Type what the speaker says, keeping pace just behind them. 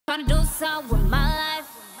on with my life.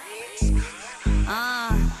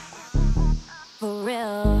 For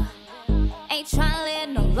real. Ain't tryna live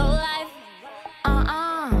no low life.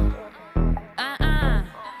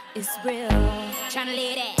 It's real. Tryna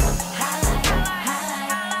live that high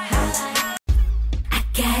life. I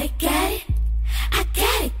got it, got it. I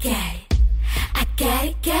got it, got it. I got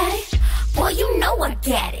it, got it. Boy, you know I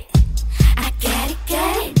got it. I got it,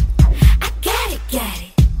 got it. I got it, got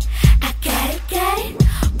it. I got it, got it.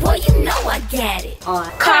 Boy, you know I got it.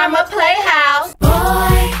 Karma Playhouse.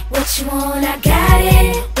 Boy, what you want, I got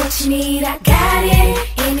it. What you need, I got it.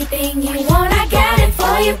 Anything you want, I got it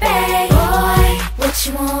for you, babe. Boy, what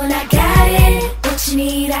you want, I got it. What you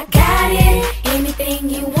need, I got it. Anything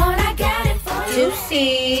you want, I got it for you. Two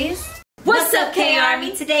C's. What's up,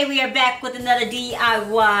 K-Army? Today we are back with another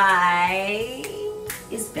DIY.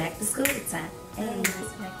 It's back to school time. Hey,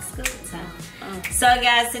 it's back to school time. So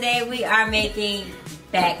guys, today we are making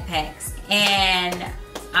backpacks. And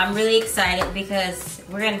I'm really excited because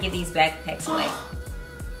we're going to give these backpacks away.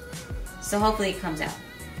 So hopefully it comes out.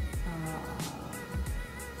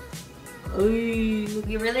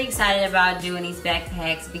 We're really excited about doing these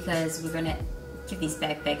backpacks because we're going to give these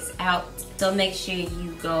backpacks out. So make sure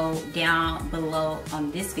you go down below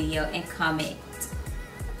on this video and comment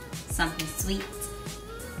something sweet.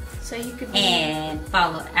 So you could and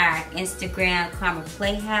follow our Instagram, Karma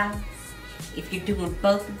Playhouse. If you're doing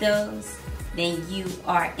both of those, then you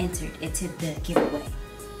are entered into the giveaway.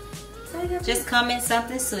 Just comment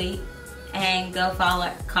something sweet and go follow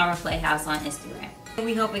Karma Playhouse on Instagram.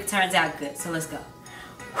 We hope it turns out good, so let's go.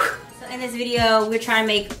 So in this video, we're trying to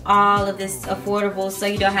make all of this affordable so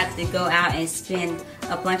you don't have to go out and spend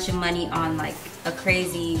a bunch of money on like a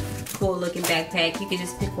crazy cool looking backpack. You can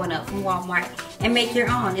just pick one up from Walmart and make your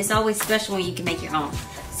own. It's always special when you can make your own.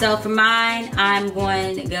 So for mine, I'm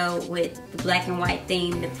going to go with the black and white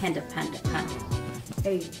theme, the Panda.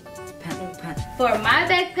 Hey. Panda. For my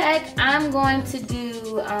backpack, I'm going to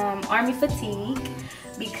do Army Fatigue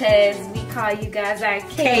because we call you guys our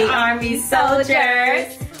K-Army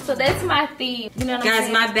soldiers. So that's my theme. You know what I'm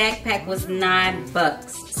saying? Guys, my backpack was $9,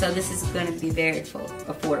 so this is going to be very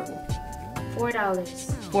affordable. $4.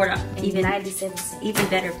 $4. Even 97 cents. Even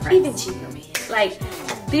better price. Even cheaper, man. Like,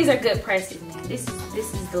 these are good prices, man. This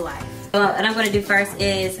is the life. What I'm going to do first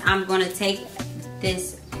is I'm going to take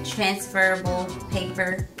this transferable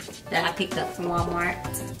paper that I picked up from Walmart,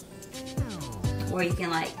 where you can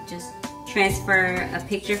like just transfer a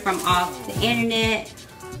picture from off the internet,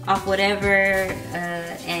 off whatever,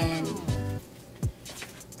 and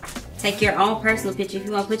take your own personal picture. If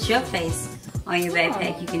you want to put your face on your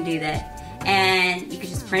backpack, you can do that. And you can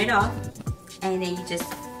just print it off, and then you just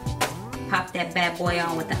pop that bad boy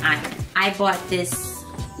on with the iron. I bought this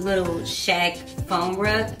little shag foam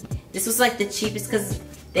rug. This was like the cheapest because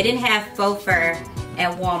they didn't have faux fur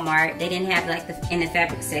at Walmart. They didn't have like in the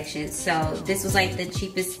fabric section. So this was like the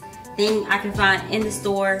cheapest thing I can find in the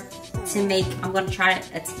store to make. I'm gonna try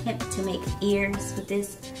to attempt to make ears with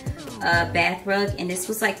this bath rug, and this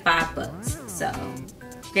was like $5. So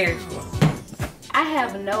very cool. I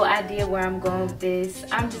have no idea where I'm going with this.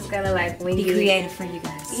 I'm just gonna like wing it. Be creative for you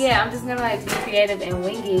guys. Yeah, I'm just gonna like be creative and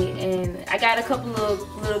wing it. And I got a couple of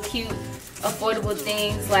little cute, affordable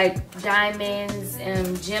things like diamonds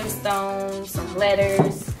and gemstones, some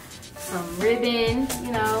letters, some ribbon,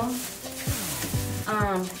 you know,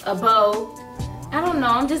 a bow. I don't know.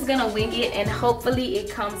 I'm just gonna wing it, and hopefully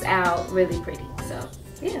it comes out really pretty. So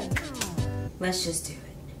yeah, let's just do it.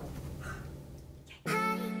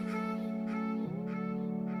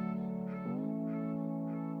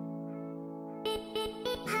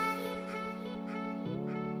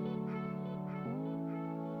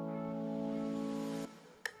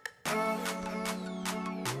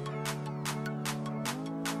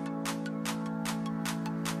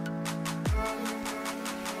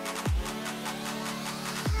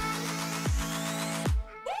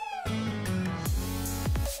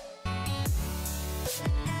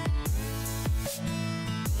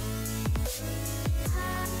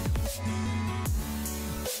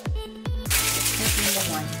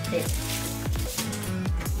 One thick.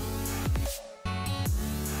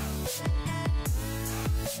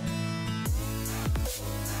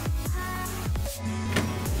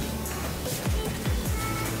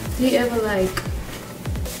 do you ever like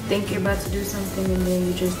think you're about to do something and then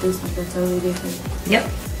you just do something totally different? Yep,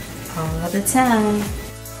 all the time.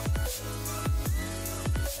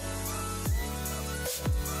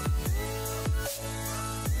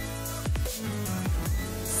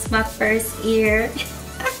 My first ear.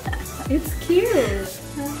 It's cute.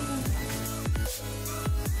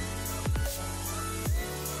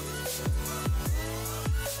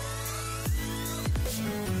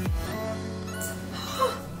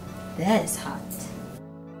 That is hot.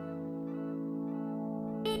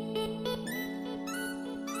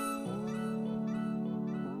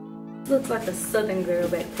 Looks like a Southern girl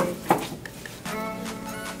backpack.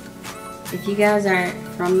 If you guys aren't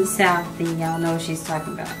from the South, then y'all know what she's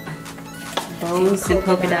talking about. Bows and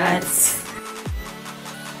polka dots.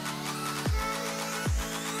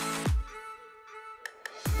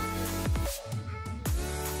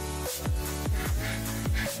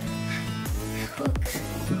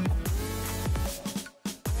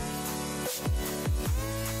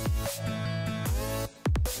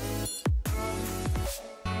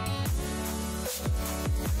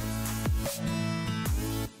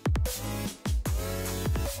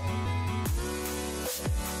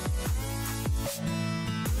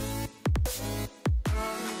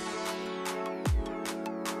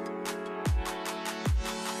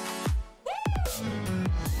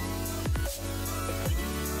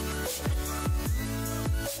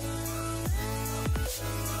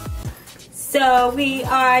 So we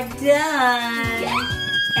are done.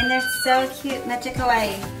 Yes. And they're so cute. Mecha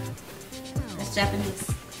kawaii. That's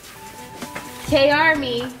Japanese.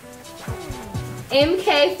 K-Army.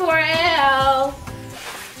 MK4L.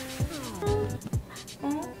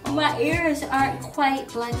 My ears aren't quite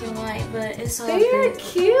black and white, but it's so They're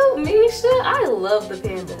cute, Misha. I love the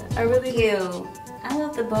panda. I really cute. do. I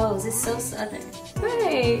love the bows. It's so southern.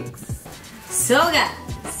 Thanks. So guys,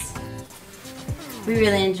 we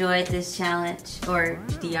really enjoyed this challenge, or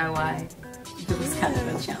DIY. It was kind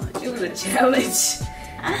of a challenge. It was a challenge.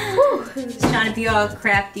 Just trying to be all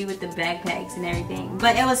crafty with the backpacks and everything.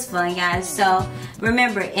 But it was fun, guys. So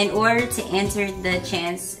remember, in order to enter the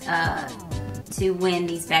chance to win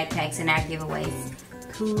these backpacks in our giveaways,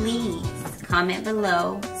 please comment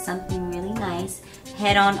below something really nice.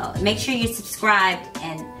 Head on, make sure you're subscribed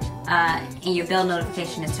and your bell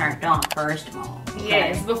notification is turned on first of all. Okay?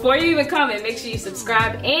 Yes, before you even comment, make sure you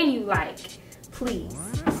subscribe and you like. Please.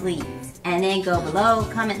 Please. And then go below,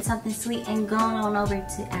 comment something sweet, and go on over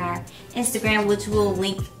to our Instagram, which we'll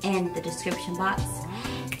link in the description box.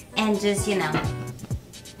 And just, you know,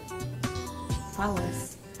 follow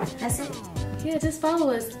us. That's it. Yeah, just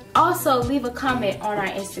follow us. Also, leave a comment on our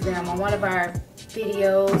Instagram on one of our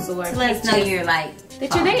videos or To let us know you're like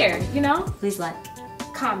that you're there, you know? Please like,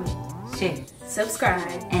 Comment, share,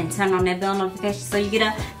 subscribe, and turn on that bell notification so you get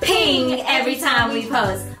a ping every time we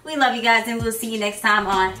post. We love you guys, and we'll see you next time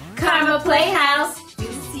on Karma Playhouse.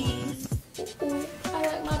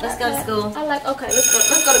 Let's go to school. Okay, let's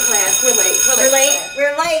go to class. We're late.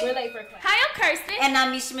 We're late. We're late for class. Hi, I'm Kirsten. And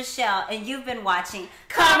I'm Misha Michelle, and you've been watching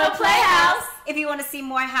Karma Playhouse. If you want to see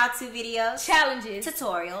more how-to videos, Challenges,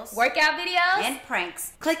 tutorials, workout videos, and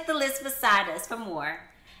pranks, click the list beside us for more.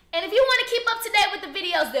 and if you want to keep up to date with the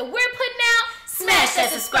videos that we're putting out, Smash that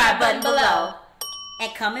subscribe button below.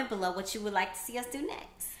 And comment below what you would like to see us do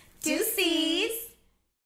next. Deuces!